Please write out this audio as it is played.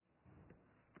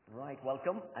Right,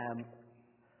 welcome.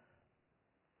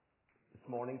 This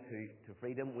morning to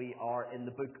Freedom, we are in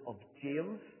the book of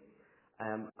James.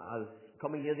 As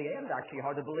coming near the end, actually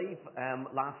hard to believe.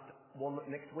 Last one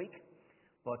next week,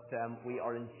 but we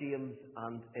are in James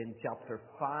and in chapter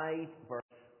 5, verse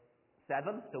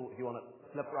 7. So if you want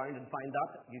to flip around and find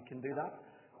that, you can do that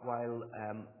while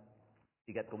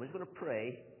you get going. We're just going to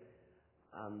pray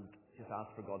and just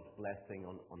ask for God's blessing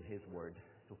on His word.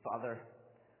 So, Father,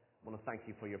 I want to thank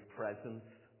you for your presence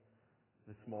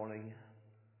this morning.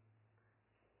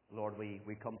 Lord, we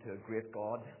come to a great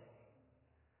God.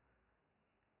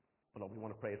 But Lord, we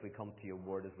want to pray as we come to your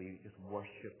word, as we just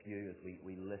worship you, as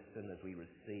we listen, as we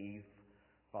receive.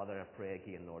 Father, I pray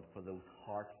again, Lord, for those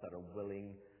hearts that are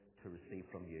willing to receive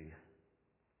from you.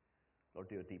 Lord,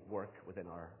 do a deep work within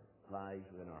our lives,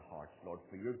 within our hearts. Lord,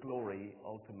 for your glory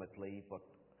ultimately, but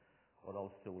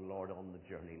also, Lord, on the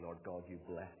journey. Lord God, you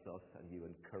bless us and you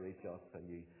encourage us and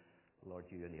you, Lord,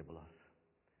 you enable us.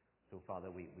 So, Father,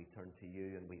 we turn to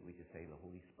you and we just say, the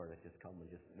Holy Spirit, just come and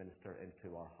just minister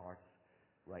into our hearts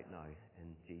right now. In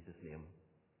Jesus' name.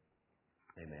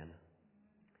 Amen.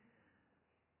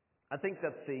 I think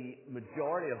that the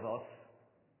majority of us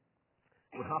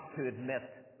would have to admit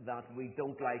that we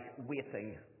don't like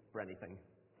waiting for anything.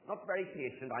 Not very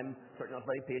patient. I'm certainly not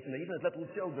very patient. Even as little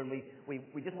children,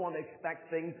 we just want to expect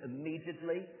things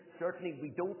immediately. Certainly,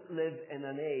 we don't live in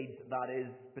an age that is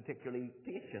particularly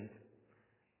patient.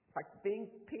 In fact, being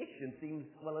patient seems,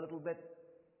 well, a little bit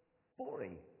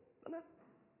boring, doesn't it?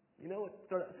 You know,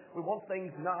 we want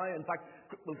things now. In fact,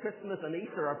 Christmas and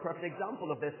Easter are a perfect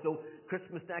example of this. So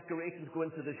Christmas decorations go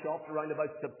into the shops around about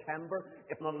September,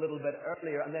 if not a little bit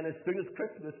earlier. And then as soon as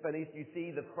Christmas finishes, you see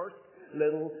the first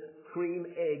little cream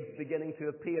eggs beginning to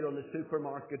appear on the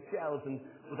supermarket shelves. And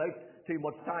without too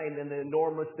much time, then the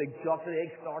enormous big chocolate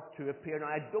eggs start to appear. Now,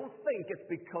 I don't think it's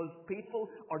because people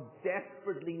are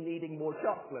desperately needing more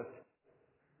chocolate.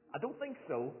 I don't think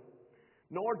so.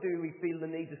 Nor do we feel the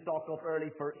need to stock up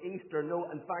early for Easter. No,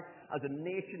 in fact, as a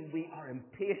nation, we are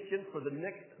impatient for the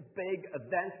next big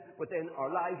event within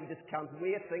our lives. We just can't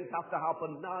wait. Things have to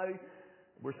happen now.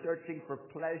 We're searching for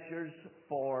pleasures,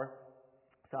 for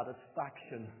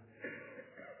satisfaction.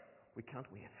 We can't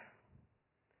wait.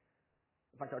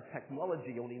 In fact, our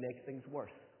technology only makes things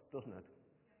worse, doesn't it?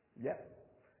 Yeah.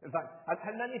 In fact,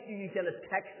 how many of you get a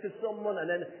text to someone and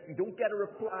then you don't get a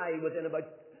reply within about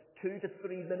 2 to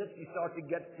 3 minutes, you start to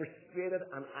get frustrated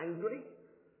and angry?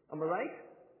 Am I right?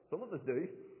 Some of us do.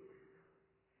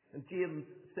 And James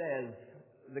says,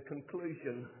 the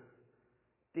conclusion,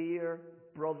 dear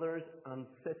brothers and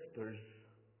sisters,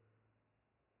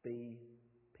 be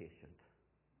patient.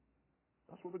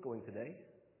 That's where we're going today.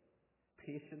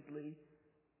 Patiently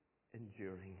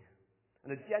enduring.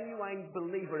 And a genuine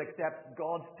believer accepts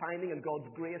God's timing and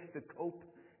God's grace to cope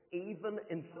even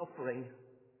in suffering.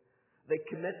 They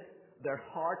commit their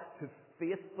hearts to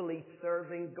faithfully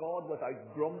serving God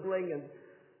without grumbling, and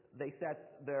they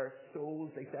set their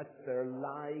souls, they set their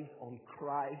lives on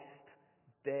Christ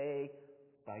day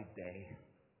by day.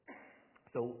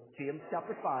 So James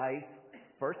chapter 5,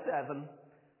 verse 7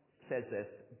 says this,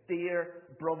 dear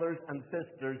brothers and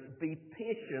sisters, be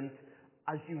patient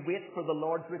as you wait for the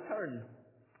Lord's return.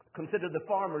 Consider the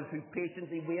farmers who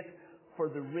patiently wait for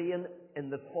the rain in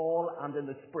the fall and in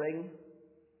the spring.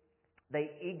 They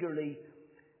eagerly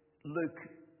look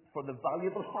for the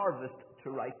valuable harvest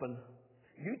to ripen.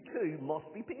 You too must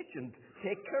be patient.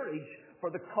 Take courage, for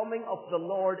the coming of the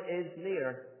Lord is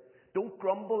near. Don't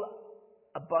grumble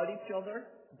about each other,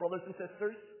 brothers and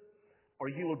sisters, or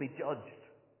you will be judged.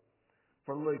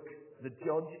 For look, the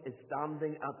judge is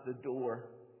standing at the door.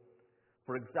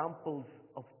 For examples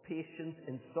of patience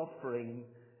in suffering,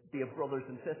 dear brothers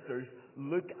and sisters,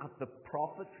 look at the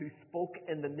prophet who spoke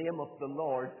in the name of the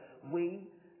Lord. We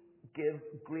give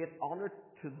great honor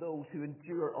to those who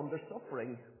endure under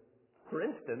suffering. For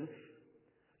instance,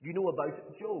 you know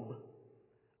about Job,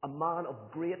 a man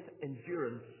of great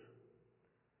endurance.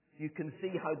 You can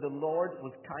see how the Lord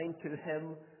was kind to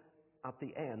him at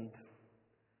the end.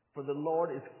 For the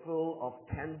Lord is full of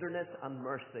tenderness and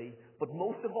mercy. But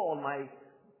most of all, my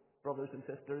brothers and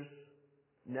sisters,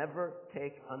 never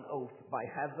take an oath by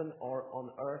heaven or on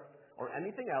earth or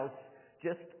anything else.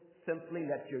 Just simply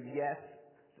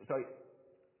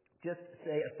just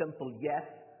say a simple yes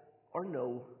or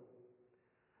no,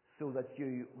 so that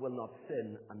you will not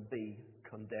sin and be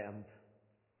condemned.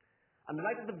 And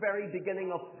right at the very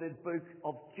beginning of the book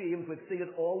of James, we've seen it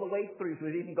all the way through. So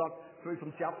we've even got through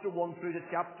from chapter 1 through to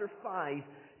chapter 5.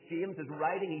 James is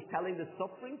writing, he's telling the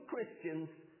suffering Christians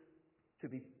to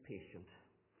be patient.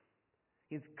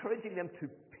 He's encouraging them to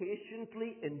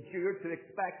patiently endure, to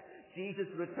expect Jesus'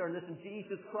 return. Listen,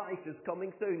 Jesus Christ is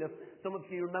coming soon. If some of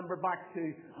you remember back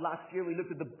to last year, we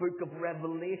looked at the book of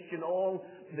Revelation, all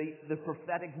the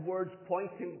prophetic words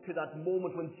pointing to that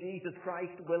moment when Jesus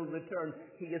Christ will return.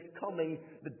 He is coming.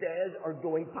 The days are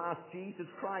going past. Jesus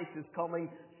Christ is coming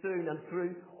soon. And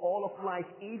through all of life,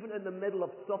 even in the middle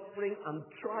of suffering and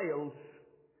trials,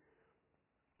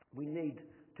 we need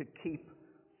to keep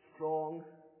strong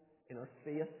in our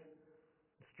faith,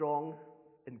 strong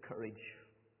in courage.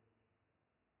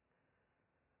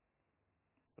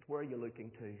 But where are you looking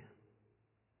to?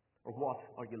 Or what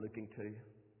are you looking to?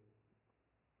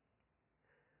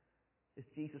 Is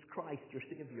Jesus Christ your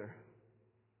Savior?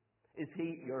 Is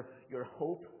He your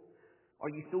hope? Are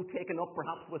you so taken up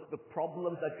perhaps with the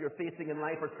problems that you're facing in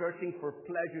life, or searching for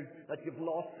pleasures, that you've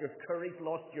lost your courage,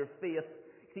 lost your faith?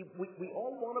 See, we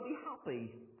all want to be happy,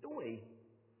 don't we?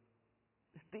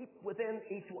 It's deep within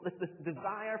each one. It's this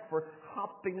desire for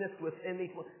happiness within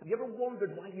each one. Have you ever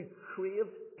wondered why you crave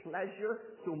pleasure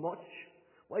so much?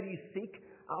 Why do you seek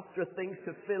after things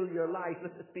to fill your life?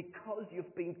 It's because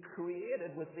you've been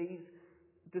created with these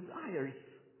desires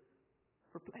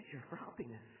for pleasure, for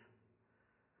happiness.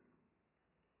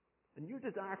 And your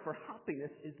desire for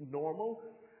happiness is normal.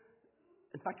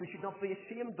 In fact, we should not be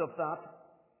ashamed of that.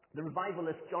 The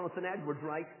revivalist Jonathan Edwards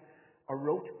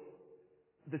wrote,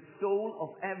 "The soul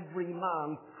of every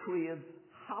man craves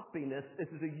happiness. This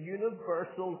is a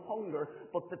universal hunger,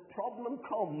 but the problem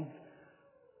comes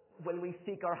when we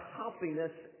seek our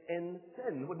happiness in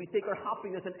sin, when we seek our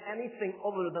happiness in anything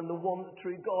other than the one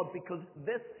true God, because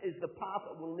this is the path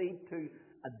that will lead to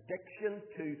addiction,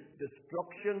 to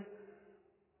destruction.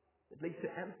 It leads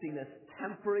to emptiness.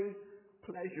 Temporary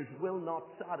pleasures will not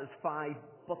satisfy,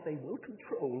 but they will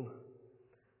control.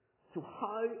 So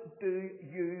how do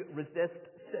you resist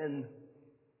sin?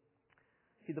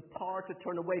 See, the power to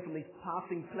turn away from these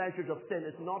passing pleasures of sin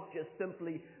is not just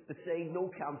simply the Say No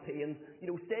campaign.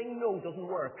 Saying no doesn't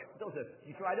work, does it?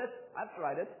 You tried it? I've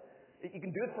tried it. You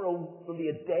can do it for only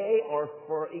a day, or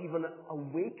for even a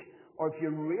week, or if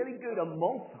you're really good, a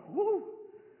month. Woo!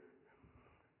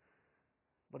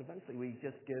 But eventually we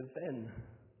just give in.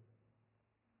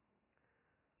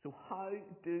 So how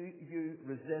do you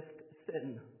resist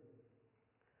sin?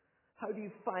 How do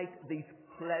you fight these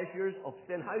pleasures of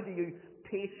sin? How do you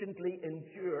patiently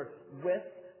endure with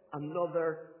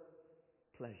another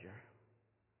pleasure?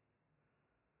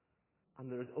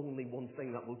 And there is only one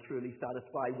thing that will truly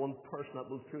satisfy, one person that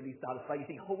will truly satisfy. You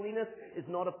see, holiness is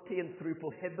not obtained through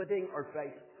prohibiting, or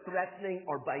by threatening,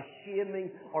 or by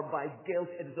shaming, or by guilt.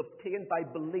 It is obtained by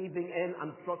believing in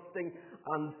and trusting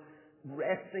and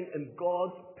resting in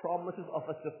God's promises of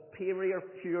a superior,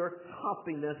 pure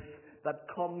happiness that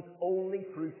comes only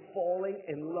through falling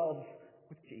in love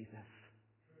with Jesus.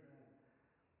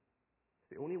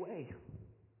 It's the only way.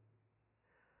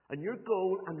 And your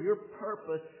goal and your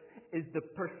purpose is the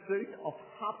pursuit of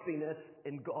happiness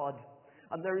in God.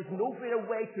 And there is no greater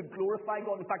way to glorify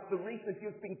God. In fact, the reason that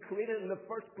you've been created in the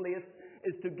first place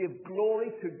is to give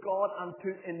glory to God and to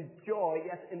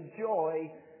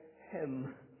enjoy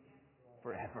Him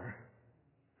forever.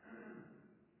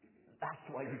 That's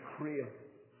why you crave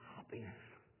happiness.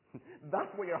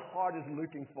 That's what your heart is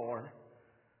looking for.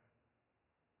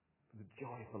 The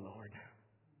joy of the Lord.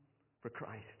 For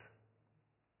Christ.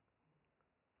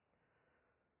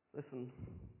 Listen,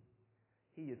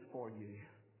 He is for you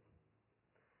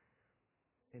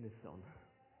in His Son.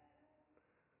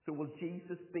 So will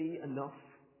Jesus be enough?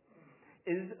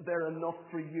 Is there enough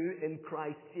for you in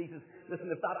Christ Jesus? Listen,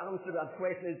 if that answer to that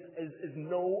question is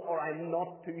no, or I'm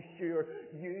not too sure,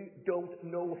 you don't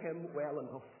know Him well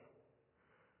enough.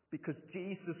 Because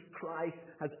Jesus Christ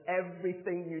has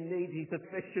everything you need. He's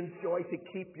sufficient joy to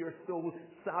keep your soul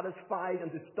satisfied and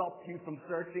to stop you from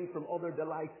searching from other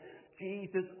delights.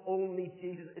 Jesus, only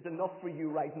Jesus, is enough for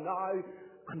you right now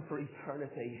and for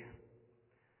eternity.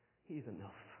 He's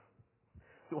enough.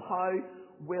 So how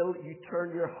will you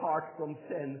turn your heart from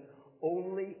sin?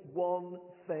 Only one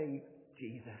thing,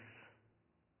 Jesus.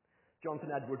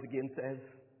 Jonathan Edwards again says,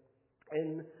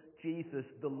 in Jesus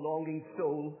the longing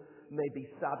soul may be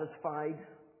satisfied,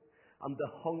 and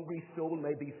the hungry soul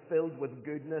may be filled with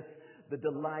goodness. The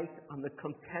delight and the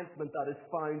contentment that is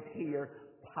found here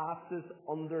passes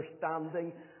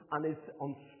understanding and is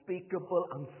unspeakable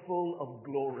and full of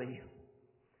glory.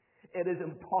 It is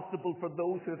impossible for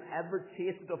those who have ever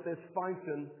tasted of this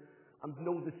fountain and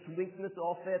know the sweetness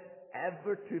of it,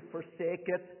 ever to forsake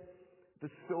it. The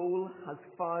soul has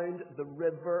found the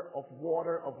river of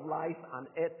water of life, and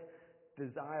it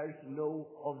desires no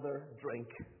other drink.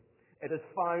 It has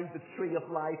found the tree of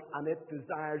life, and it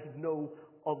desires no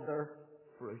other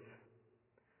fruit.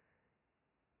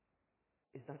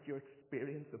 Is that your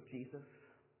experience of Jesus?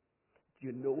 Do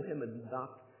you know him in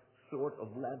that sort of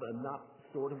level, in that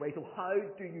sort of way? So how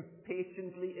do you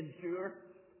patiently endure?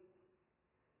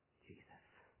 Jesus.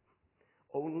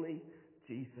 Only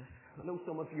Jesus. I know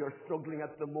some of you are struggling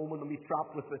at the moment and be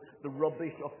trapped with the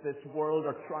rubbish of this world,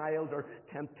 or trials, or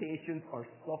temptations, or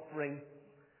suffering.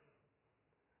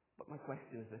 But my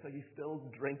question is this: are you still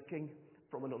drinking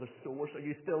from another source? Are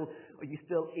you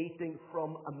still eating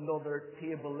from another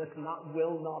table? Listen, that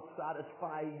will not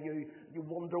satisfy you. You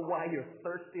wonder why you're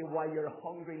thirsty, why you're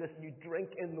hungry. Listen, you drink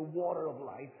in the water of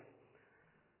life.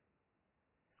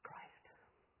 It's Christ.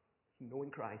 It's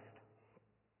knowing Christ.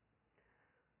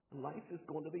 And life is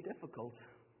going to be difficult.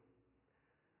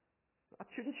 That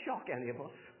shouldn't shock any of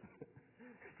us. It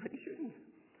really shouldn't.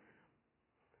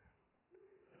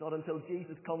 It's not until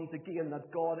Jesus comes again that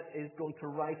God is going to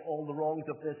right all the wrongs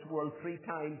of this world. 3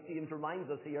 times James reminds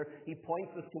us here. He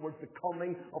points us towards the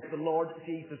coming of the Lord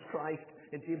Jesus Christ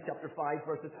in James chapter 5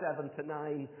 verses 7 to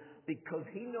 9. Because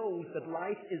he knows that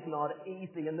life is not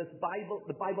easy. And the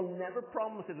Bible never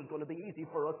promises it's going to be easy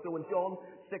for us. So in John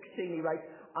 16 he writes,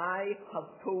 I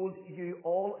have told you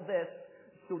all this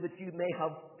so that you may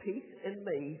have peace in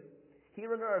me.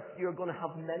 Here on earth you're going to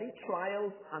have many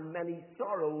trials and many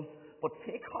sorrows. But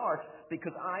take heart,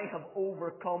 because I have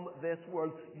overcome this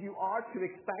world. You are to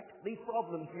expect these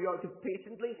problems. You are to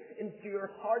patiently endure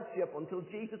hardship until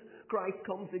Jesus Christ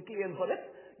comes again. But if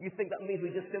you think that means we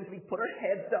just simply put our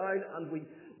heads down and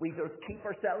we sort of keep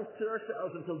ourselves to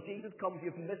ourselves until Jesus comes,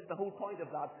 you've missed the whole point of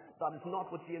that. That is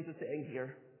not what James is saying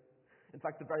here. In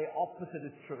fact, the very opposite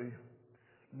is true.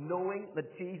 Knowing that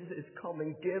Jesus is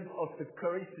coming gives us the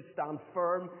courage to stand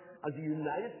firm as a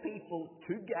united people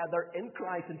together in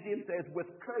Christ. And James says, with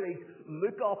courage,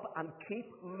 look up and keep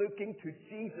looking to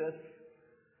Jesus.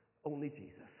 Only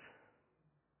Jesus.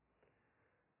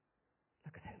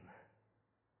 Look at him.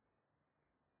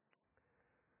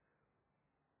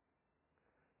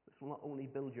 This will not only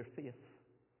build your faith,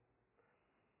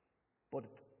 but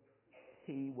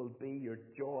he will be your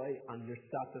joy and your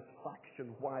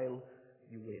satisfaction while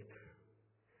you wait.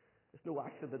 It's no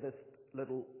accident that this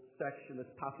little section,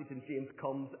 this passage in James,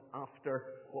 comes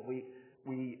after what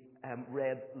we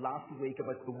read last week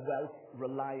about the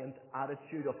wealth-reliant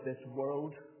attitude of this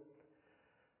world.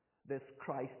 This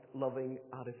Christ-loving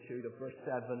attitude of verse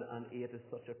 7 and 8 is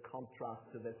such a contrast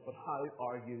to this. But how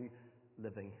are you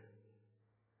living?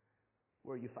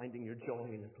 Where are you finding your joy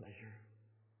and your pleasure?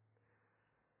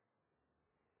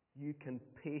 You can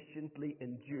patiently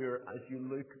endure as you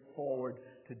look forward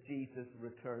to Jesus'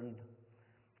 return.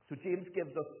 So James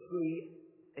gives us 3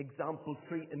 examples,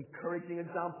 3 encouraging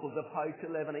examples of how to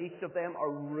live, and each of them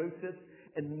are rooted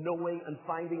in knowing and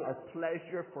finding our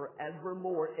pleasure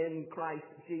forevermore in Christ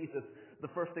Jesus.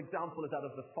 The first example is that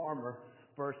of the farmer,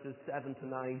 verses 7 to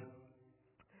 9.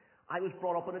 I was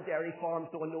brought up on a dairy farm,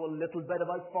 so I know a little bit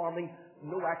about farming.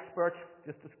 No expert,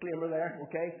 just disclaimer there,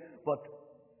 okay? But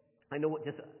I know it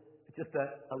just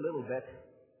a little bit.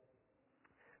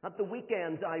 At the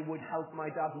weekends, I would help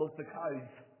my dad milk the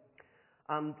cows.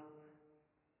 And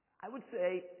I would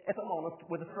say, if I'm honest,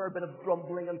 with a fair bit of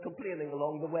grumbling and complaining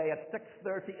along the way, at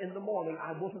 6:30 in the morning,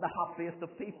 I wasn't the happiest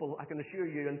of people, I can assure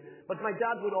you. But my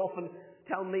dad would often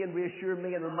tell me and reassure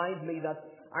me and remind me that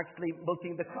actually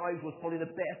milking the cows was probably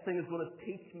the best thing that was going to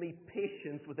teach me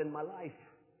patience within my life.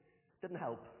 Didn't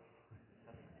help.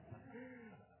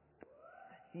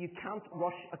 You can't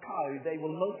rush a cow. They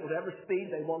will milk at whatever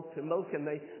speed they want to milk, and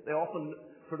they often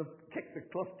sort of kick the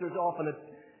clusters off, and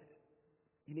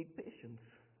you need patience.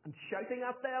 And shouting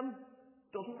at them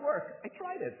doesn't work. I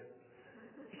tried it.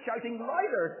 Shouting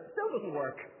louder still doesn't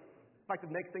work. In fact,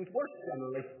 it makes things worse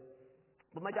generally.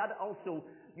 But my dad also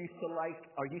used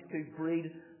to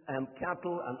breed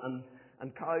cattle and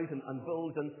cows and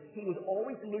bulls, and he was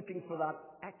always looking for that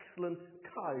excellent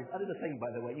cow. That is a thing,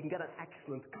 by the way. You can get an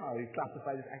excellent cow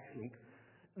classified as excellent.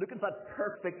 Look at that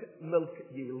perfect milk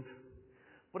yield.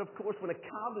 But of course, when a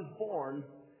calf is born,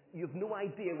 you have no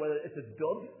idea whether it's a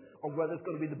dud or whether it's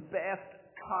going to be the best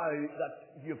cow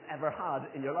that you've ever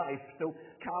had in your life. So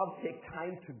calves take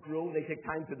time to grow. They take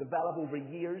time to develop over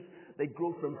years. They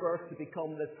grow from birth to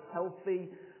become this healthy,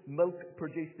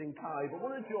 milk-producing cow. But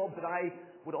one of the jobs that I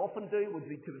would often do would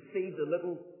be to feed the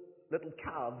little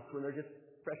calves when they're just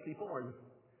freshly born.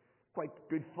 Quite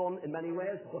good fun in many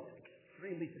ways, but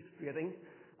extremely frustrating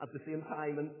at the same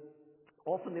time. And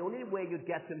often the only way you'd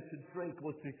get them to drink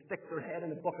was to stick their head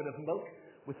in a bucket of milk.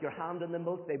 With your hand in the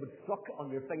milk, they would suck on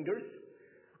your fingers.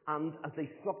 And as they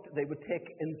sucked, they would take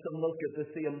in some milk at the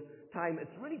same time.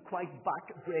 It's really quite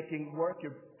back-breaking work.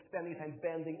 You're spending time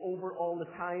bending over all the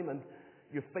time, and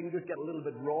Your fingers get a little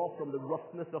bit raw from the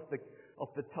roughness of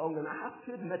the tongue. And I have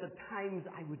to admit, at times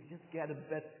I would just get a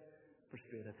bit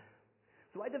frustrated.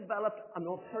 So I developed an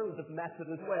alternative method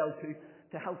as well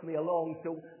to help me along.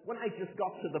 So when I just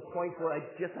got to the point where I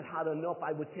just had enough,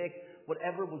 I would take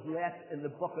whatever was left in the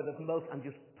bucket of milk and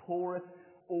just pour it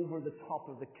over the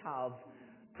top of the calf.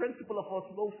 Principle of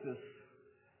osmosis,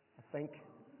 I think.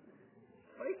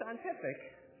 Very scientific.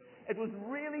 It was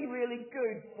really, really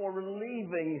good for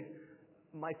relieving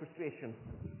my frustration.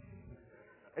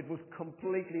 It was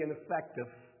completely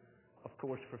ineffective, of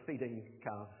course, for feeding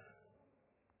calves.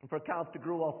 And for calves to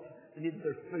grow up, they needed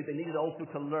their food. They needed also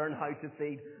to learn how to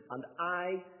feed. And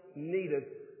I needed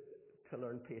to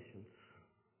learn patience.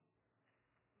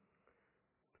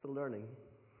 Still learning.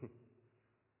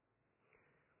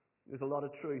 There's a lot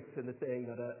of truth in the saying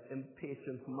that an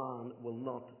impatient man will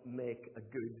not make a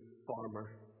good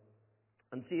farmer.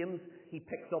 And James, he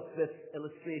picks up this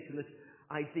illustration, this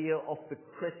idea of the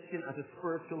Christian as a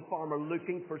spiritual farmer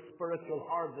looking for spiritual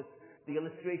harvest. The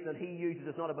illustration that he uses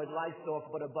is not about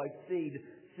livestock, but about seed.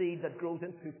 Seed that grows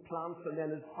into plants and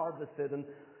then is harvested. And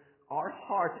our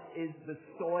heart is the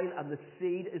soil and the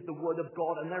seed is the Word of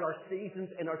God. And there are seasons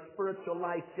in our spiritual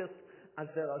life just as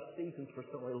there are seasons for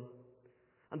soil.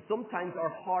 And sometimes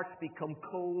our hearts become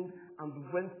cold and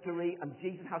wintry, and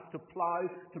Jesus has to plough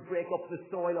to break up the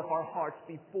soil of our hearts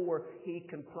before he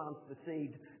can plant the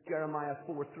seed. Jeremiah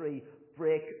 4:3,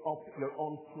 break up your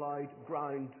unploughed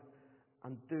ground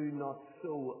and do not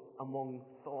sow among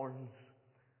thorns.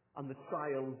 And the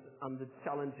trials and the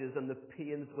challenges and the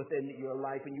pains within your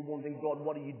life, and you're wondering, God,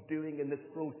 what are you doing in this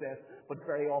process? But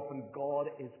very often God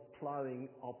is ploughing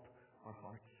up our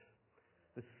hearts.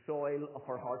 The soil of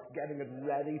our hearts, getting it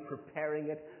ready, preparing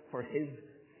it for his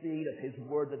seed of his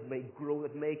word that may grow,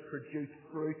 that may produce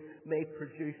fruit, may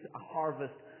produce a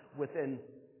harvest within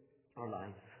our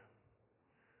lives.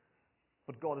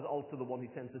 But God is also the one who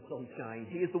sends the sunshine.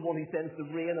 He is the one who sends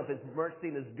the rain of his mercy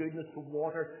and his goodness to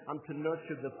water and to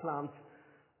nurture the plants.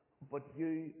 But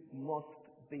you must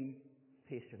be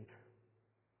patient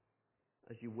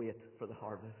as you wait for the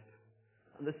harvest.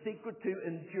 And the secret to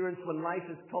endurance when life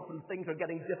is tough and things are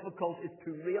getting difficult is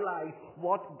to realize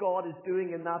what God is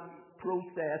doing in that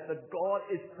process, that God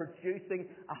is producing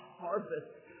a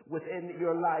harvest within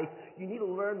your life. You need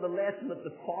to learn the lesson that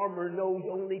the farmer knows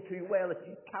only too well. If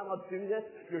you cannot do this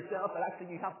yourself, but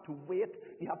actually you have to wait.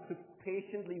 You have to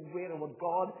patiently wait on what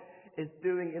God is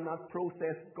doing in that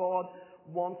process. God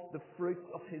wants the fruits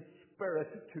of his Spirit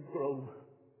to grow.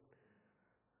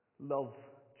 Love,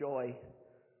 joy,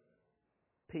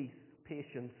 peace,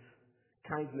 patience,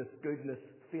 kindness, goodness,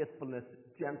 faithfulness,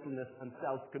 gentleness, and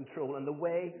self-control. And the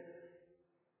way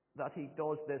that he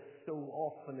does this so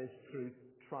often is through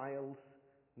trials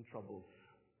and troubles.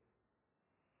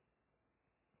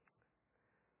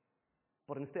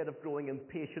 But instead of growing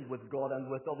impatient with God and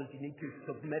with others, you need to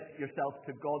submit yourself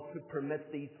to God to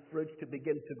permit these fruits to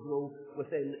begin to grow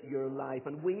within your life.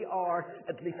 And we are,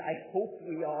 at least I hope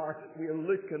we are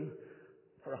looking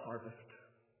for a harvest.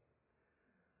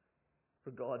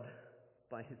 For God,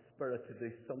 by his Spirit, to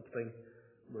do something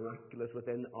miraculous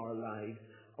within our lives.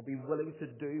 Are we willing to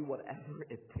do whatever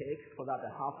it takes for that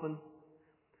to happen?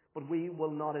 But we will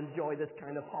not enjoy this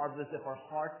kind of harvest if our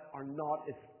hearts are not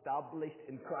established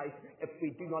in Christ, if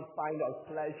we do not find our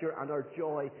pleasure and our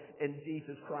joy in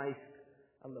Jesus Christ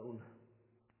alone.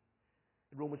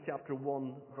 In Romans chapter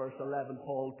 1, verse 11,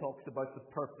 Paul talks about the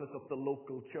purpose of the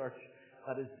local church,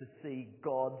 that is to see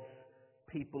God's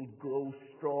people grow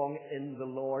strong in the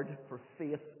Lord, for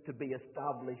faith to be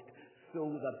established, so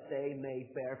that they may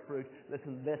bear fruit.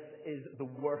 Listen, this is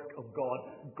the work of God.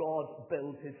 God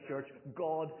builds his church.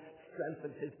 God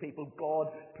strengthens his people. God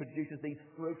produces these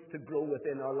fruits to grow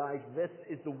within our lives. This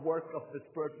is the work of the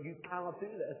Spirit. You cannot do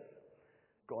this.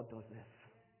 God does this.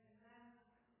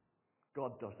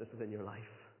 God does this within your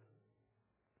life.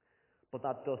 But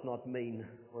that does not mean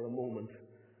for a moment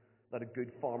that a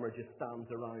good farmer just stands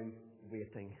around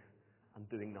waiting and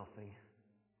doing nothing.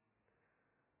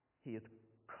 He is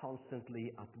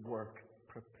constantly at work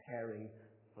preparing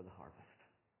for the harvest.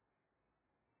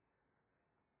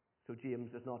 So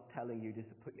James is not telling you just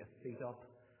to put your feet up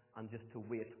and just to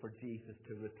wait for Jesus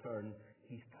to return.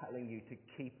 He's telling you to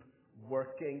keep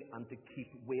working and to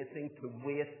keep waiting, to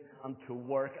wait and to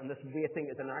work. And this waiting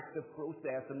is an active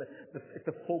process, and it's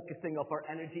the focusing of our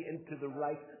energy into the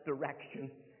right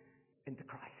direction, into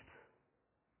Christ,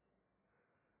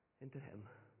 into him.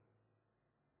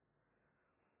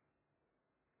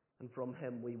 And from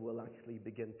him we will actually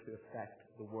begin to affect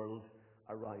the world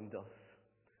around us.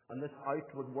 And this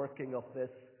outward working of this,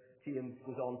 James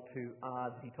goes on to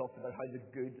add, he talks about how the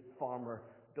good farmer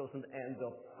doesn't end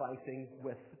up fighting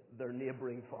with their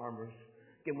neighbouring farmers.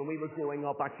 Again, when we were growing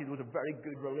up, actually there was a very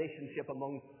good relationship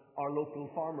among our local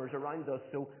farmers around us.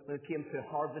 So when it came to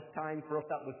harvest time, for us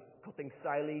that was cutting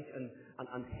silage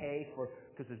and hay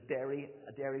because there's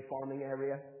a dairy farming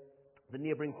area. The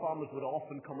neighbouring farmers would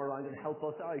often come around and help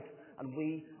us out, and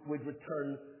we would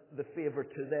return the favour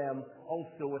to them.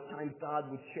 Also, at times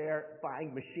Dad would share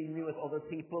buying machinery with other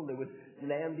people. They would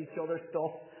lend each other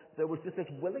stuff. There was just this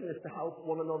willingness to help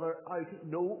one another out.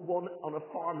 No one on a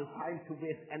farm has time to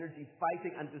waste energy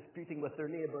fighting and disputing with their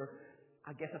neighbour.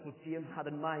 I guess that's what James had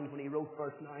in mind when he wrote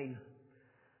verse 9.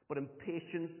 But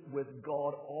impatience with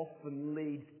God often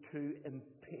leads to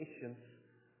impatience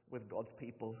with God's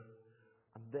people.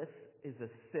 And this is a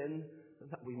sin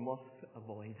that we must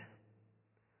avoid.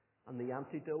 And the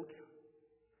antidote?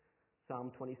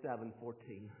 Psalm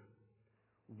 27:14.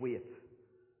 Wait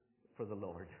for the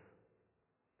Lord.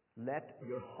 Let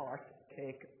your heart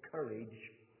take courage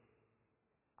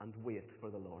and wait for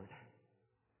the Lord.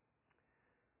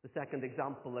 The second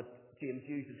example that James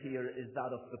uses here is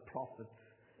that of the prophets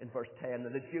in verse 10.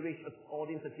 And the Jewish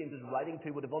audience that James is writing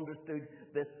to would have understood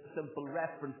this simple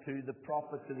reference to the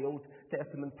prophets, to the Old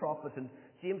Testament prophets. And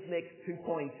James makes 2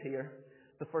 points here.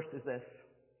 The first is this.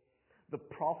 The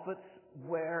prophets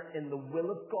were in the will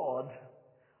of God,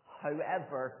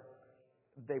 however,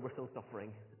 they were still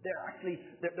suffering.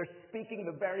 They're speaking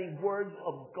the very words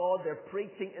of God. They're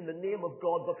preaching in the name of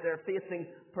God, but they're facing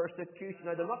persecution.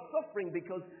 Now, they're not suffering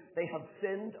because they have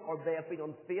sinned or they have been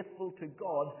unfaithful to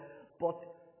God, but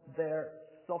their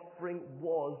suffering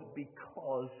was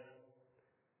because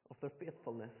of their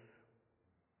faithfulness.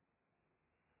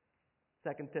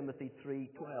 2 Timothy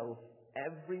 3:12.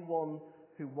 Everyone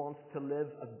who wants to live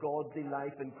a godly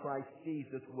life in Christ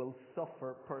Jesus will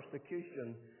suffer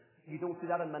persecution. You don't see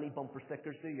that on many bumper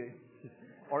stickers, do you?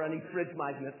 Or any fridge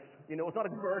magnets. You know, it's not a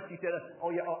verse you say,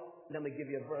 let me give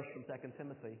you a verse from 2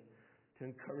 Timothy to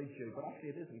encourage you. But actually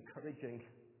it is encouraging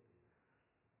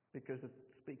because it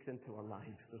speaks into our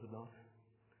lives, does it not?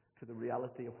 To the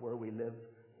reality of where we live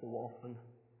so often.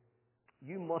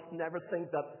 You must never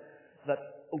think that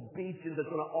obedience is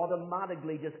going to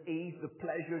automatically just ease the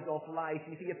pleasures of life.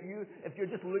 You see, if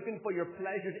you're just looking for your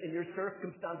pleasures in your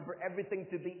circumstance, for everything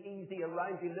to be easy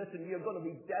around you, listen, you're going to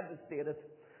be devastated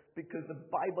because the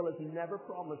Bible has never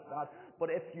promised that. But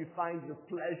if you find your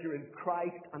pleasure in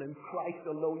Christ and in Christ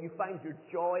alone, you find your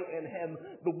joy in Him,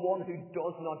 the one who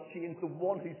does not change, the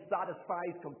one who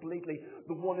satisfies completely,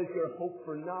 the one who's your hope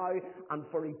for now and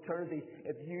for eternity.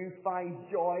 If you find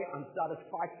joy and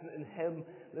satisfaction in Him,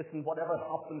 listen, whatever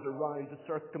happens around, the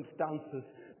circumstances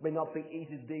may not be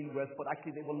easy to deal with, but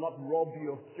actually they will not rob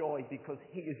you of joy because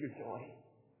He is your joy.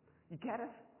 You get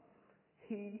it?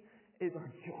 He is our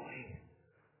joy.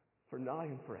 For now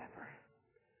and forever.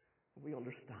 We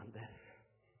understand this.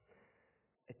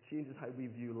 It changes how we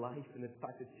view life, and in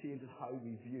fact it changes how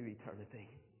we view eternity.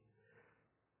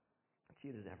 It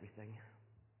changes everything.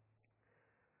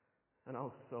 And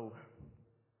also,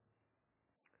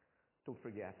 don't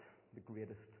forget the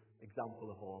greatest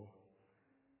example of all,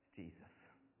 Jesus.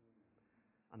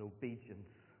 And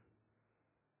obedience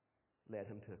led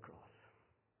Him to the cross.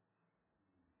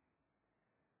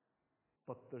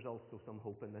 But there's also some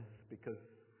hope in this because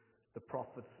the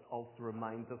prophets also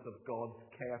remind us of God's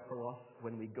care for us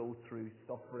when we go through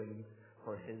suffering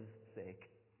for His sake.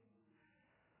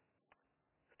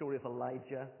 Story of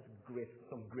Elijah,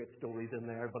 some great stories in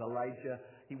there, but Elijah,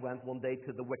 he went one day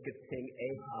to the wicked king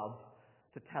Ahab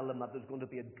to tell him that there's going to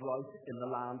be a drought in the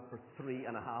land for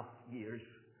 3.5 years.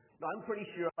 Now I'm pretty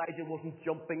sure Elijah wasn't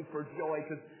jumping for joy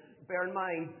because bear in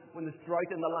mind, when there's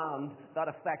drought in the land, that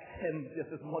affects him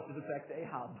just as much as it affects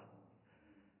Ahab.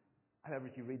 However,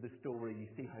 if you read the story, you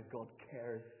see how God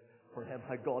cares for him,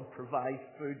 how God provides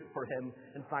food for him.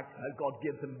 In fact, how God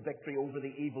gives him victory over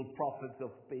the evil prophets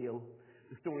of Baal.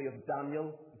 The story of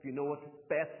Daniel, if you know it,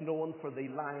 best known for the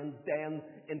lion's den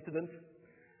incident.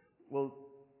 Well,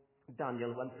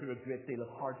 Daniel went through a great deal of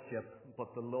hardship,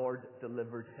 but the Lord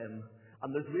delivered him.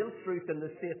 And there's real truth in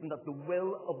this statement that the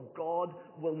will of God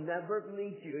will never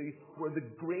lead you where the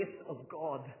grace of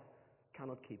God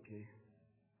cannot keep you.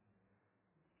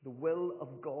 The will of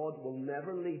God will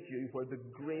never lead you where the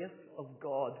grace of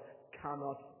God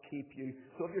cannot keep you.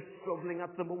 So if you're struggling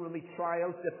at the moment with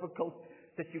trials, difficult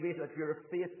situations that you're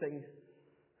facing,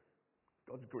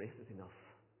 God's grace is enough.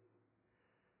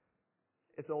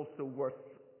 It's also worth,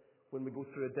 when we go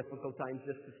through a difficult time,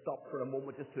 just to stop for a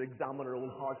moment, just to examine our own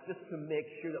hearts, just to make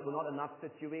sure that we're not in that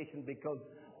situation because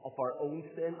of our own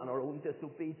sin and our own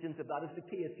disobedience. If that is the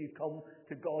case, you come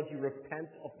to God, you repent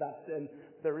of that sin.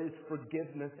 There is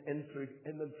forgiveness in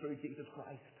and through Jesus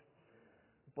Christ.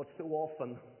 But so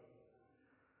often,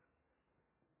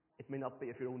 it may not be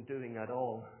of your own doing at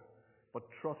all, but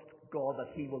trust God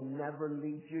that He will never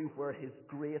leave you where His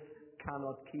grace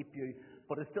cannot keep you.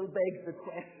 But it still begs the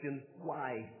question,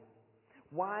 why?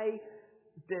 Why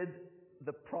did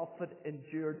the prophet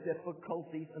endure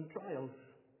difficulties and trials?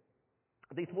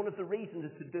 At least one of the reasons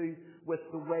is to do with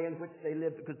the way in which they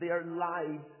lived, because their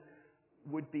lives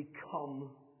would become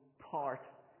part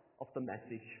of the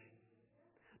message.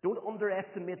 Don't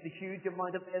underestimate the huge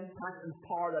amount of impact and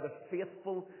power that a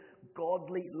faithful,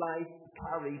 godly life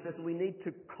carries. As we need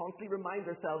to constantly remind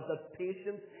ourselves that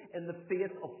patience in the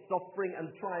face of suffering and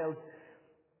trials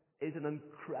is an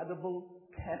incredible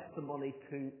testimony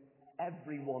to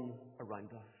everyone around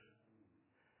us.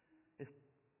 It's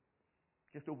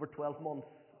just over 12 months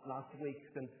last week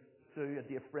since Sue, a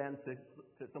dear friend to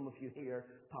some of you here,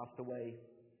 passed away.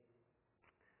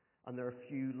 And there are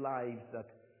few lives that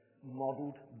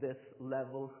modelled this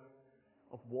level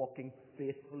of walking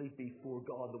faithfully before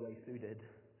God the way Sue did.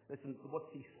 Listen, what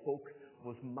she spoke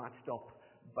was matched up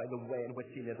by the way in which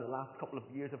she lived. The last couple of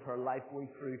years of her life going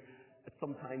through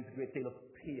sometimes a great deal of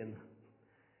pain.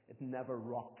 It never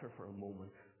rocked her for a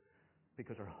moment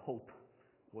because her hope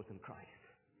was in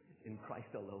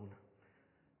Christ alone.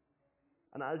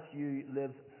 And as you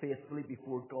live faithfully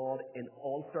before God in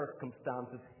all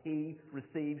circumstances, He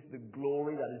receives the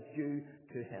glory that is due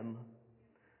to Him.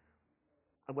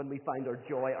 And when we find our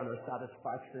joy and our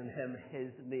satisfaction in Him,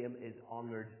 His name is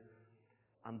honoured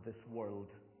and this world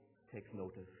takes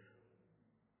notice.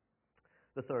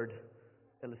 The third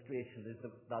illustration is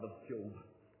that of Job,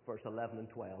 verse 11 and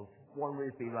 12. One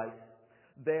reads me right.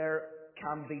 There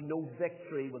can be no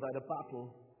victory without a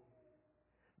battle.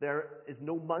 There is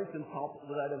no mountaintop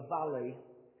without a valley.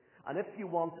 And if you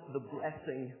want the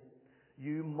blessing,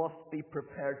 you must be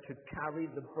prepared to carry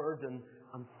the burden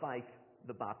and fight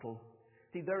the battle.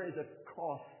 See, there is a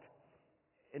cost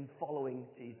in following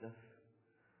Jesus.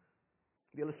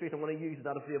 The illustration I want to use is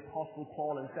that of the Apostle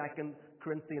Paul in 2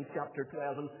 Corinthians chapter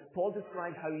 12. And Paul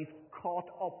describes how he's caught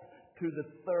up to the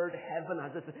third heaven,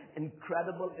 has this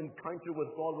incredible encounter with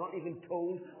God. We're not even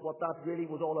told what that really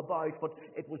was all about, but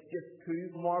it was just too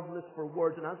marvellous for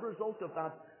words. And as a result of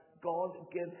that, God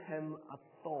gives him a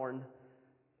thorn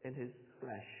in his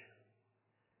flesh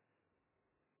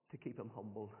to keep him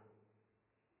humble.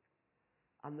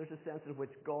 And there's a sense in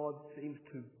which God seems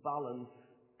to balance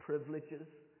privileges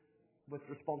with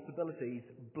responsibilities,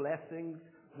 blessings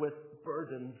with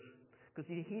burdens. Because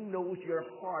He knows your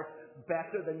heart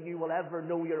better than you will ever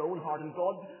know your own heart. And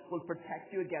God will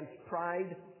protect you against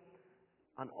pride.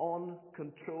 And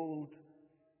uncontrolled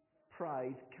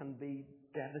pride can be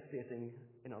devastating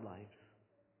in our lives.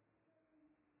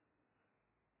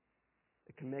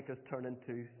 It can make us turn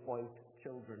into spoiled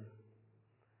children.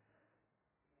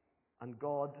 And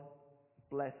God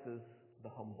blesses the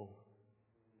humble.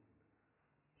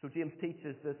 So James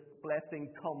teaches this blessing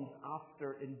comes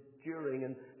after enduring.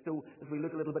 And so as we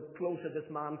look a little bit closer at this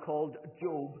man called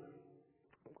Job,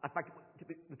 in fact,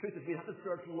 the truth is we have to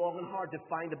search long and hard to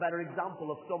find a better example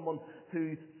of someone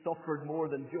who suffered more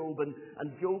than Job.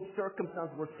 And Job's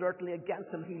circumstances were certainly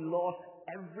against him. He lost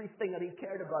everything that he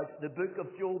cared about. The book of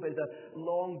Job is a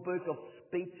long book of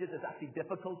speeches. It's actually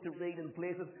difficult to read in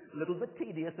places, a little bit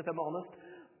tedious if I'm honest.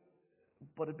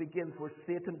 But it begins where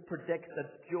Satan predicts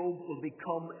that Job will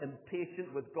become impatient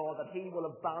with God, that he will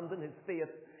abandon his faith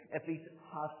if he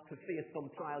has to face some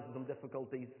trials and some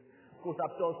difficulties. Of course,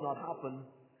 that does not happen.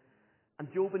 And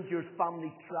Job endures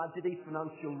family tragedy,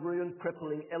 financial ruin,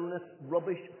 crippling illness,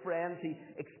 rubbish friends. He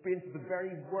experiences the very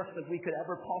worst that we could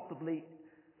ever possibly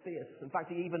face. In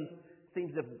fact, he even seems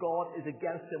as if God is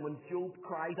against him. When Job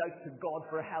cries out to God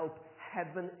for help,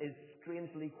 heaven is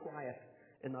strangely quiet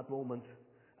in that moment.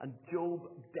 And Job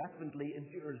definitely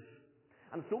endures.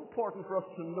 And it's so important for us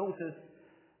to notice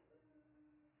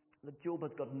that Job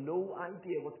has got no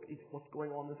idea what's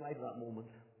going on in his life at that moment.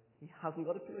 He hasn't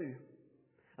got a clue.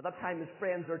 At that time, his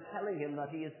friends are telling him that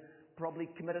he has probably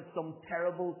committed some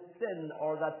terrible sin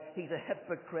or that he's a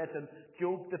hypocrite. And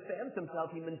Job defends himself.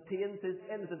 He maintains his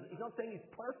innocence. He's not saying he's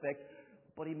perfect,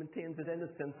 but he maintains his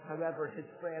innocence. However, his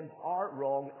friends are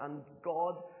wrong, and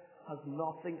God has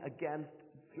nothing against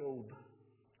Job.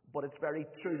 But it's very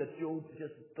true that Job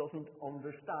just doesn't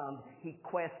understand. He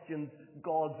questions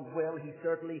God's will. He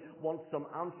certainly wants some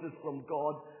answers from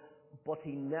God, but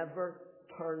he never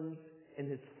turns in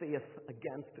his faith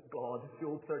against God.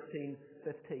 Job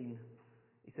 13:15.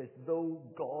 He says, "Though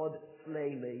God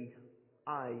slay me,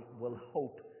 I will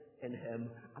hope in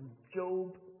him." And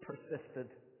Job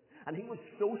persisted. And he was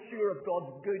so sure of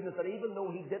God's goodness that even though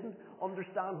he didn't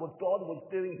understand what God was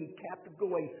doing, he kept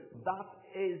going. That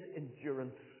is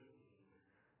endurance.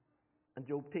 And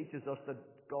Job teaches us that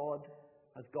God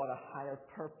has got a higher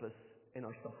purpose in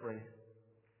our suffering.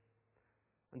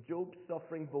 And Job's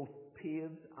suffering both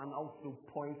paves and also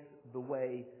points the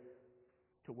way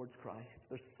towards Christ.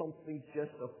 There's something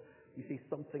you see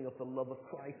something of the love of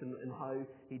Christ in how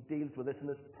he deals with this, and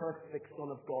this perfect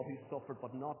Son of God who suffered,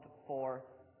 but not for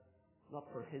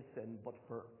his sin, but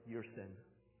for your sin,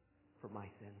 for my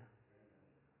sin.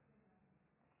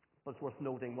 But it's worth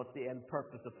noting what's the end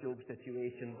purpose of Job's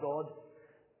situation.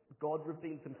 God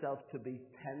reveals himself to be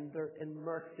tender in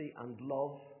mercy and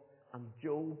love, and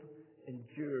Job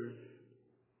endures.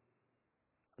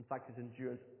 In fact, his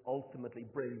endurance ultimately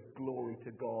brings glory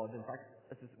to God. In fact,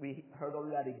 as we heard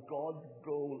already, God's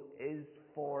goal is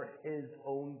for his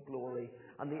own glory.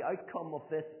 And the outcome of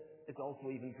this is also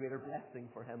even greater blessing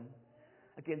for him.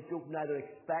 Again, Job neither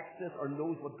expects this or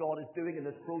knows what God is doing in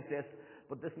this process.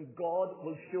 But listen, God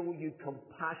will show you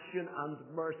compassion and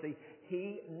mercy.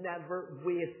 He never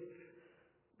wastes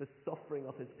the suffering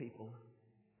of his people.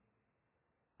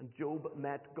 And Job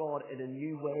met God in a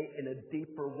new way, in a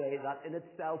deeper way, that in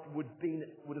itself would have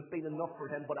been enough for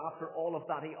him. But after all of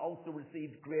that, he also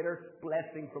received greater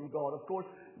blessing from God. Of course,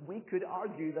 we could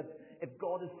argue that if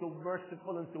God is so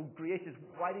merciful and so gracious,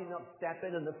 why did he not step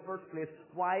in the first place?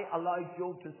 Why allow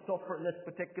Job to suffer in this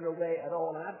particular way at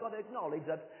all? And I've got to acknowledge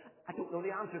that I don't know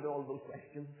the answer to all those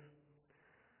questions.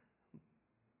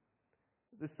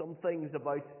 There's some things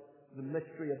about the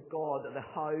mystery of God, the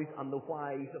hows and the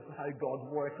whys of how God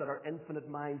works that our infinite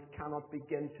minds cannot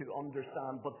begin to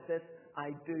understand. But this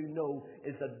I do know,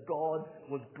 is that God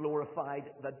was glorified,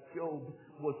 that Job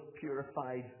was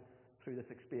purified through this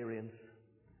experience.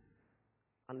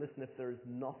 And listen, if there's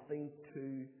nothing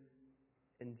to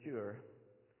endure,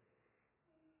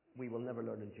 we will never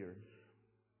learn endurance.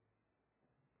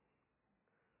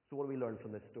 So what do we learn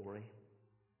from this story?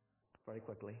 Very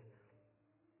quickly.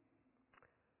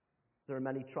 There are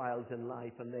many trials in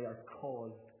life, and they are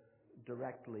caused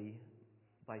directly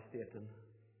by Satan.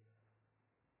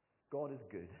 God is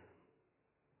good,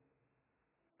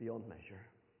 beyond measure.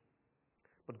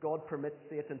 But God permits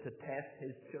Satan to test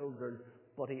his children,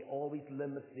 but he always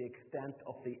limits the extent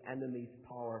of the enemy's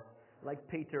power. Like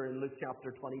Peter in Luke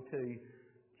chapter 22,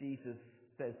 Jesus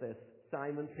says this,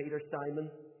 Simon, Peter, Simon,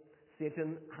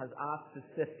 Satan has asked to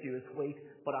sift you as wheat,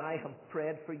 but I have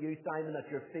prayed for you, Simon, that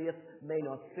your faith may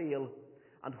not fail.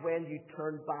 And when you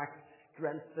turn back,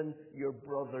 strengthen your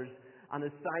brothers. And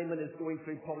as Simon is going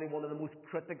through probably one of the most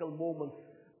critical moments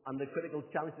and the critical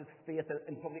challenges faith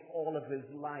in probably all of his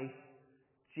life,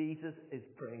 Jesus is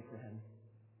praying for him.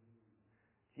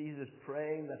 Jesus is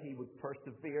praying that he would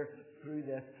persevere through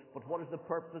this. But what is the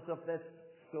purpose of this?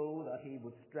 So that he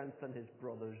would strengthen his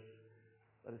brothers,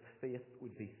 that his faith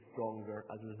would be stronger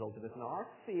as a result of this. Now, our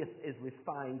faith is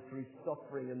refined through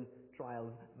suffering and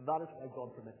trials. That is why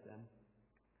God permits them.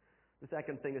 The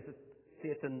second thing is that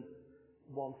Satan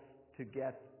wants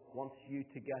you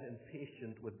to get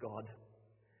impatient with God.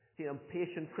 See, an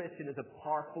impatient Christian is a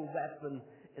powerful weapon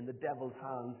in the devil's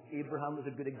hands. Abraham is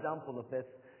a good example of this.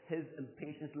 His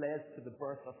impatience led to the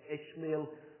birth of Ishmael,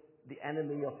 the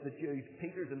enemy of the Jews.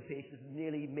 Peter's impatience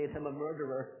nearly made him a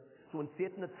murderer. So when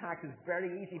Satan attacks, it's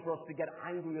very easy for us to get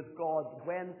angry with God.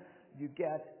 When you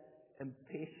get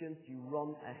impatient, you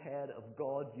run ahead of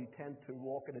God, you tend to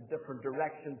walk in a different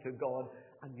direction to God,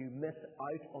 and you miss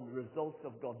out on the results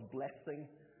of God's blessing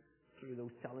through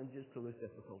those challenges, through those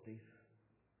difficulties.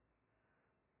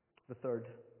 The third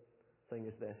thing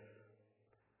is this.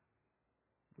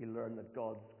 We learn that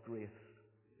God's grace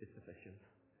is sufficient.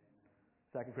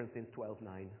 2 Corinthians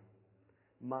 12:9.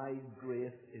 My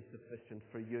grace is sufficient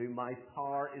for you. My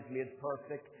power is made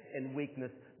perfect in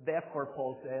weakness. Therefore,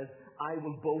 Paul says, I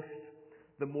will boast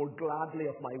the more gladly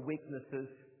of my weaknesses,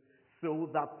 so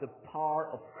that the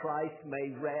power of Christ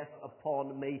may rest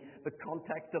upon me. The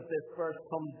context of this verse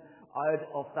comes out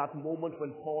of that moment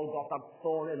when Paul got that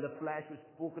thorn in the flesh. We've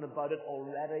spoken about it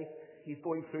already. He's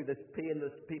going through this pain.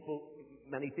 There's people,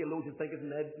 many theologians think it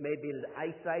may be his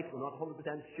eyesight. We're not 100%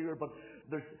 sure, but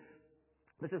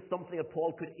this is something that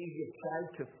Paul could easily have tried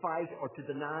to fight or to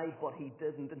deny, but he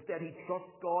didn't. Instead, he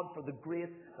trusts God for the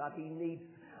grace that he needs,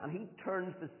 and he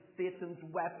turns Satan's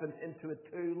weapons into a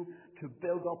tool to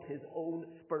build up his own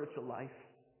spiritual life.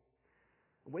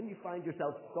 When you find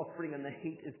yourself suffering and the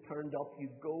heat is turned up, you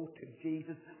go to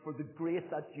Jesus for the grace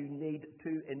that you need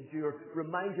to endure.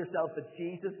 Remind yourself that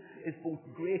Jesus is both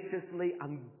graciously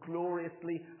and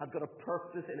gloriously has got a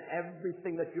purpose in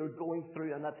everything that you're going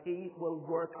through, and that he will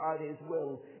work out his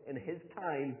will in his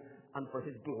time and for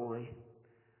his glory,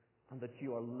 and that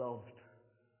you are loved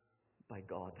by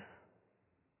God.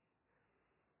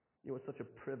 You know, it's such a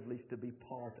privilege to be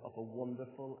part of a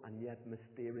wonderful and yet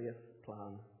mysterious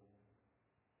plan.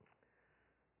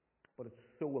 But it's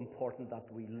so important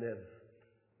that we live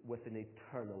with an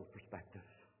eternal perspective.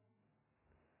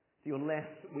 See, unless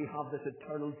we have this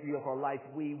eternal view of our life,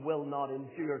 we will not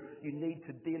endure. You need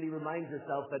to daily remind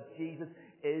yourself that Jesus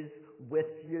is with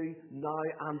you now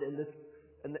and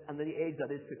in the age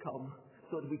that is to come,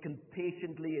 so that we can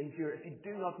patiently endure. If you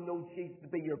do not know Jesus to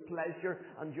be your pleasure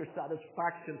and your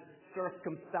satisfaction,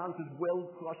 circumstances will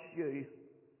crush you.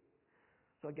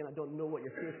 So again, I don't know what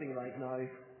you're facing right now,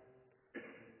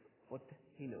 but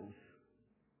He knows.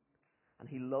 And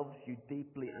He loves you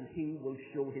deeply, and He will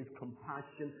show His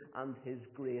compassion and His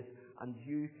grace. And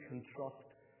you can trust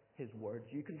His words.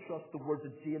 You can trust the words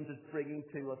that James is bringing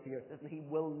to us here. Listen, He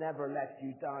will never let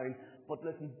you down. But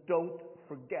listen, don't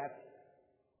forget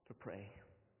to pray.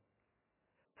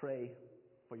 Pray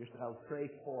for yourself. Pray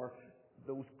for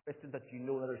those Christians that you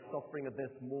know that are suffering at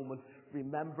this moment.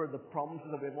 Remember the promises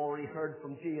that we've already heard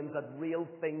from James, that real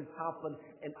things happen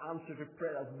in answer to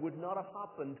prayer that would not have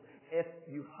happened if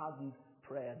you hadn't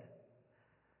prayed.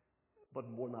 But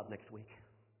more on that next week.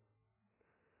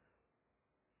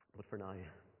 But for now,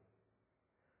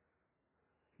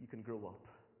 you can grow up.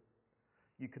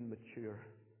 You can mature.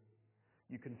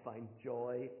 You can find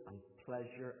joy and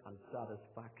pleasure and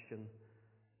satisfaction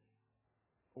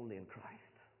only in Christ.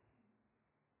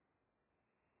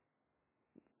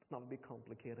 It's not to be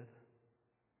complicated.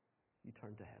 You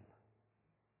turn to Him.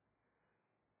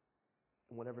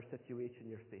 In whatever situation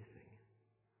you're facing,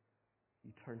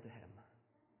 you turn to Him.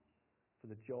 For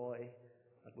the joy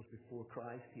that was before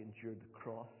Christ, He endured the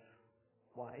cross.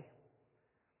 Why?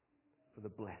 For the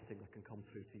blessing that can come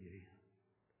through to you.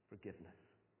 Forgiveness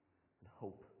and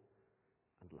hope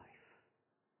and life.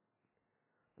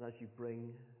 And as you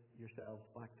bring yourselves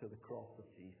back to the cross of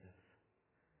Jesus,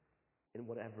 in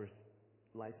whatever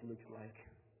life looks like,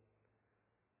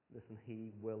 listen,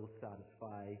 He will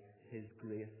satisfy. His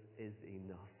grace is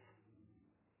enough.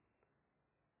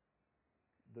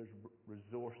 There's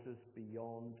resources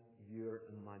beyond your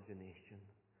imagination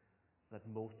that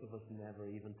most of us never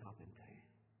even tap into.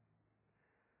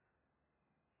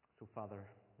 So, Father,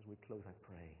 as we close, I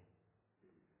pray,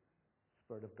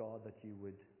 Spirit of God, that you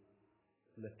would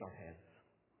lift our heads,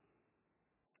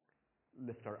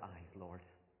 lift our eyes, Lord.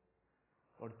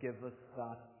 Lord, give us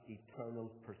that eternal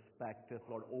perspective.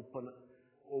 Lord,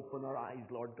 open our eyes,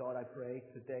 Lord God, I pray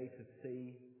today to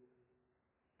see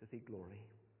glory,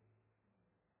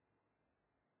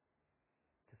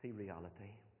 to see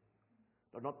reality.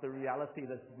 Lord, not the reality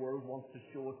this world wants to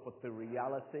show us, but the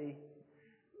reality,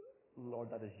 Lord,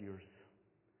 that is yours.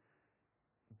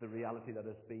 The reality that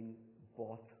has been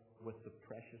bought with the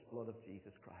precious blood of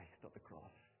Jesus Christ at the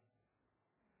cross.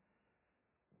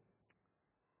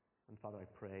 And Father, I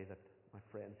pray that my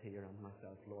friends here and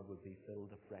myself, Lord, would be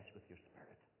filled afresh with your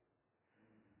Spirit.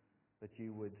 That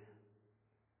you would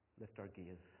lift our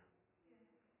gaze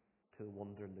to the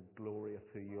wonder and the glory of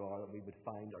who you are, that we would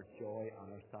find our joy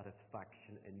and our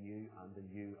satisfaction in you and in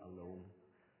you alone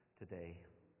today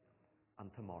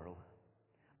and tomorrow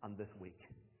and this week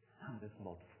and this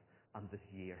month and this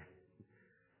year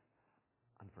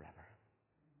and forever.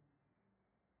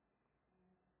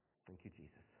 Thank you,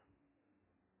 Jesus.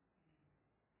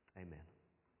 Amen.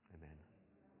 Amen.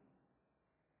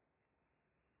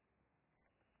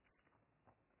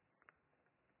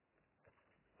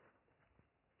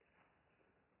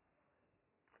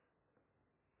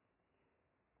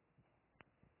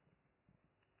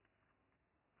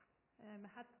 I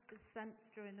had the sense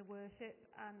during the worship,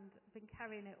 and I've been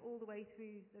carrying it all the way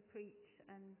through the preach,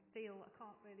 and feel I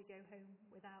can't really go home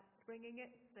without bringing it.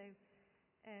 So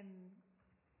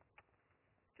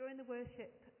during the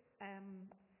worship,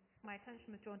 my attention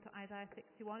was drawn to Isaiah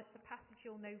 61. It's a passage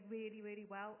you'll know really, really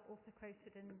well, also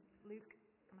quoted in Luke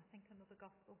and I think another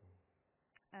gospel.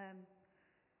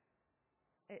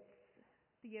 It's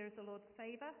the year of the Lord's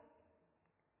favour.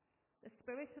 The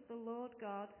Spirit of the Lord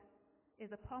God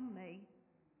is upon me,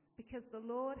 because the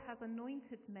Lord has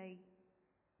anointed me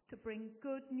to bring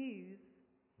good news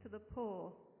to the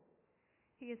poor.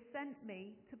 He has sent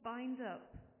me to bind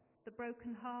up the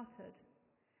brokenhearted,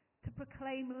 to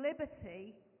proclaim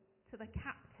liberty to the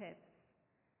captives,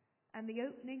 and the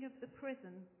opening of the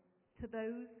prison to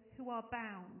those who are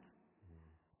bound,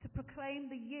 to proclaim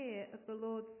the year of the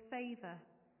Lord's favour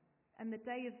and the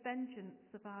day of vengeance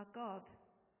of our God,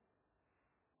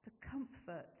 to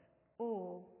comfort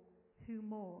all who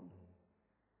mourn,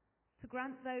 to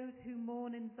grant those who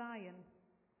mourn in Zion,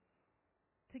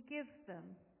 to give them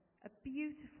a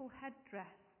beautiful headdress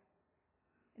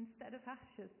instead of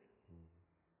ashes,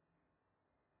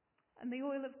 and the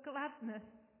oil of gladness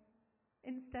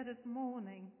instead of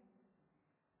mourning,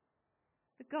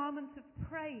 the garment of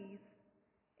praise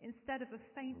instead of a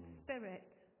faint spirit,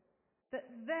 that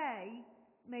they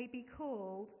may be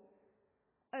called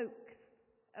oaks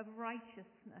of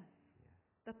righteousness,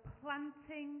 the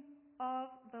planting of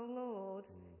the Lord,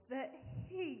 that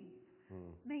he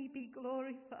may be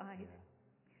glorified.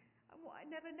 And what I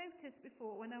never noticed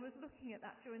before when I was looking at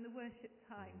that during the worship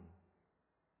time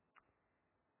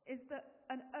is that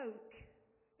an oak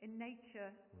in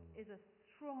nature is a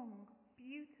strong,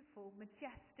 beautiful,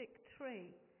 majestic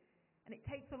tree, and it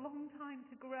takes a long time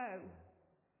to grow.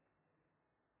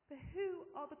 But who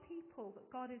are the people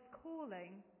that God is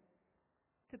calling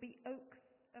to be oaks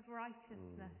of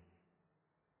righteousness?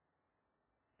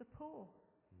 The poor,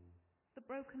 the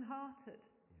broken-hearted,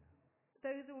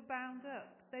 those who are bound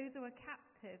up, those who are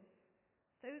captives,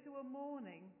 those who are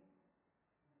mourning,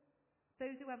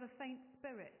 those who have a faint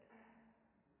spirit.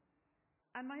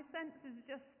 And my sense is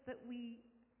just that we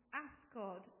ask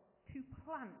God to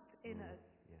plant in us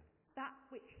that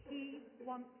which he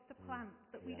wants to plant,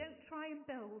 that we don't try and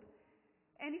build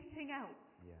anything else.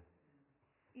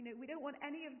 You know, we don't want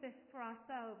any of this for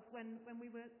ourselves. When we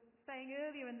were saying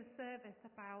earlier in the service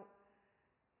about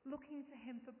looking to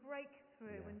him for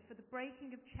breakthrough and for the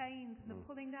breaking of chains and the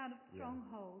pulling down of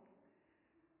strongholds,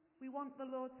 we want the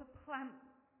Lord to plant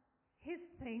his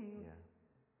things.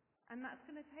 And that's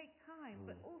going to take time.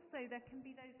 But also there can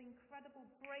be those incredible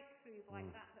breakthroughs like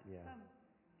that come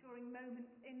during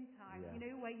moments in time, you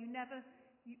know, where you're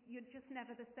just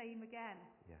never the same again.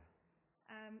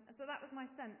 So that was my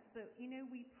sense, that, you know,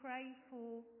 we pray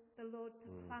for the Lord to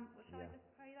plant. Well, shall I just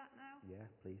pray that now? Yeah,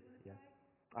 please.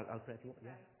 I'll pray if you want.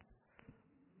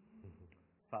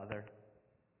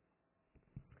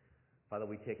 Father,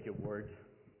 we take your word.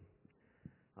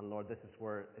 And Lord, this is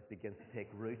where it begins to take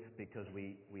root, because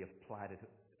we applied it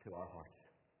to our hearts.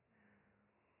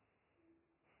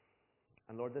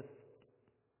 And Lord,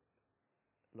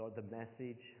 the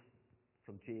message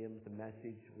from James, the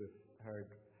message we've heard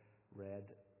read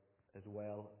as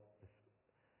well,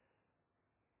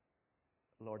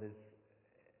 Lord,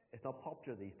 it's not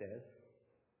popular these days,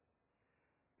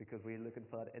 because we're looking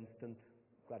for that instant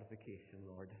gratification,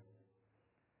 Lord.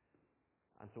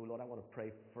 And so, Lord, I want to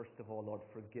pray, first of all, Lord,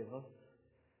 forgive us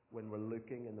when we're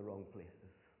looking in the wrong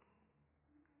places.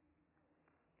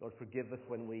 Lord, forgive us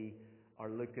when we are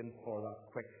looking for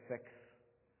that quick fix.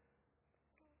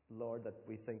 Lord, that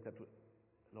we think that,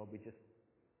 Lord, we just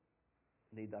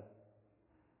need that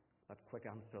quick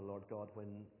answer, Lord God,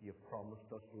 when you've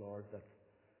promised us, Lord, that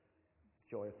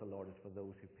joy of the Lord is for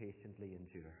those who patiently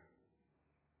endure.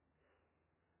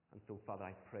 And so, Father,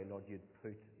 I pray, Lord, you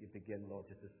begin, Lord,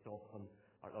 just to soften,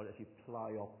 Lord, as you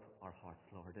plough up our hearts,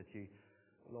 Lord, as you,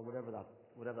 Lord, whatever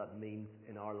that means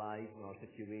in our lives, in our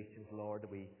situations, Lord,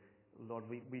 we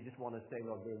just want to say,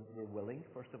 Lord, we're willing,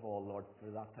 first of all, Lord, for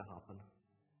that to happen.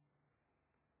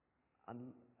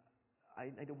 And I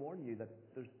need to warn you that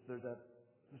there's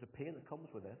a pain that comes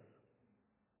with this,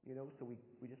 you know. So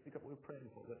we just pick up what we're praying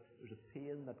for. There's a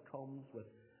pain that comes with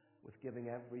giving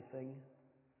everything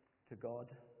to God.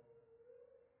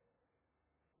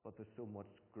 But there's so much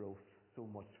growth, so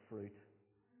much fruit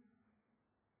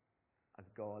as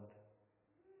God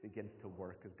begins to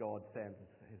work, as God sends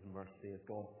his mercy, as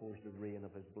God pours the rain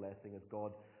of his blessing, as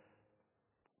God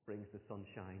brings the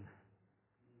sunshine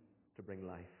to bring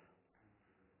life.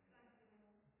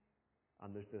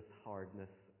 And there's this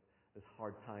hardness, there's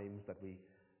hard times that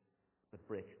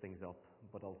breaks things up,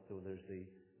 but also there's the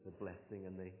blessing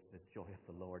and the joy of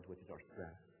the Lord, which is our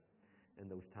strength in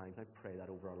those times. I pray that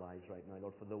over our lives right now,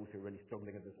 Lord, for those who are really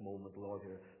struggling at this moment, Lord, who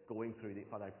are going through it.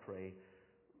 Father, I pray,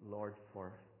 Lord,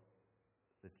 for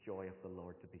the joy of the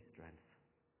Lord to be strength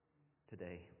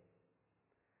today.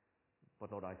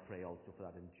 But Lord, I pray also for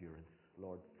that endurance,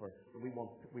 Lord. For we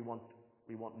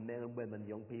want men and women,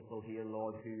 young people here,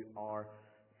 Lord, who are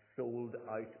sold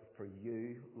out for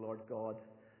you, Lord God,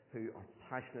 who are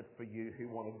passionate for you, who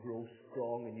want to grow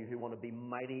strong in you, who want to be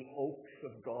mighty oaks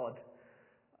of God.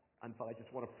 And Father, I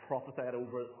just want to prophesy it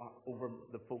over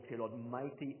the folks here, Lord.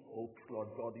 Mighty oaks, Lord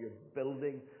God. You're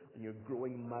building and you're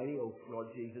growing mighty oaks,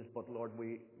 Lord Jesus. But Lord,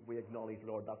 we acknowledge,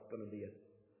 Lord, that's going to be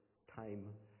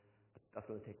that's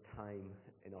going to take time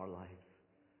in our lives.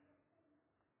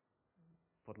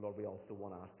 But Lord, we also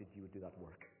want to ask that you would do that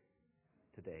work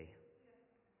today.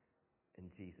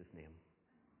 In Jesus' name.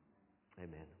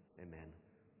 Amen. Amen.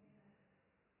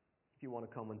 If you want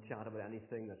to come and chat about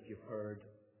anything that you've heard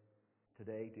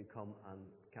today, do come and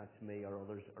catch me or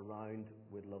others around.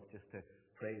 We'd love just to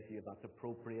pray with you if that's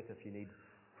appropriate, if you need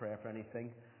prayer for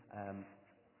anything.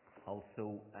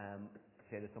 Also,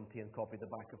 say to some tea and coffee at the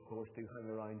back, of course, do hang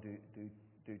around,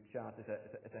 do chat.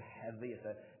 It's a heavy,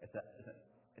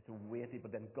 it's a weighty,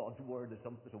 but then God's Word,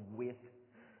 there's a weight.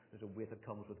 There's a weight that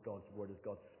comes with God's Word as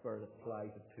God's Spirit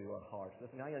applies it to our hearts.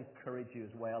 Listen, I encourage you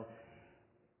as well,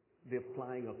 the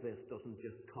applying of this doesn't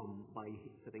just come by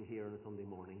sitting here on a Sunday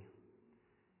morning.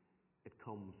 It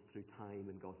comes through time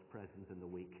in God's presence in the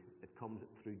week. It comes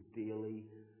through daily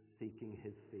seeking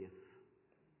His face.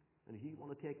 And if you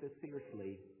want to take this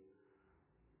seriously,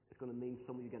 it's going to mean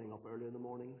some of you getting up early in the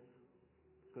mornings.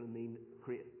 It's going to mean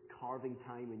carving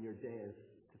time in your days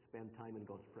to spend time in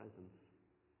God's presence.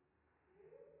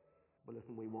 But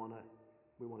listen, we want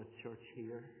a church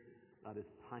here that is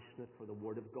passionate for the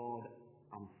Word of God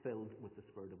and filled with the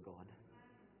Spirit of God.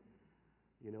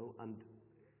 And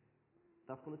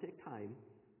that's going to take time.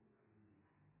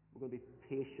 We're going to be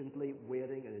patiently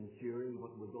waiting and enduring,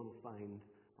 but we're going to find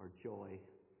our joy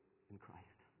in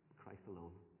Christ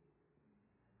alone.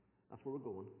 That's where we're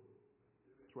going.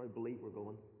 That's where I believe we're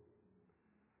going.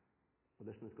 But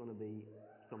listen, there's going to be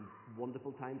some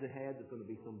wonderful times ahead. There's going to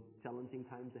be some challenging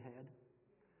times ahead.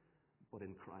 But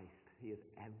in Christ, He is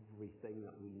everything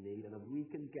that we need. And if we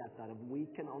can get that, if we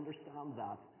can understand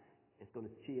that, it's going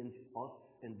to change us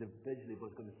individually, but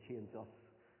it's going to change us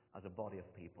as a body of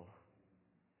people.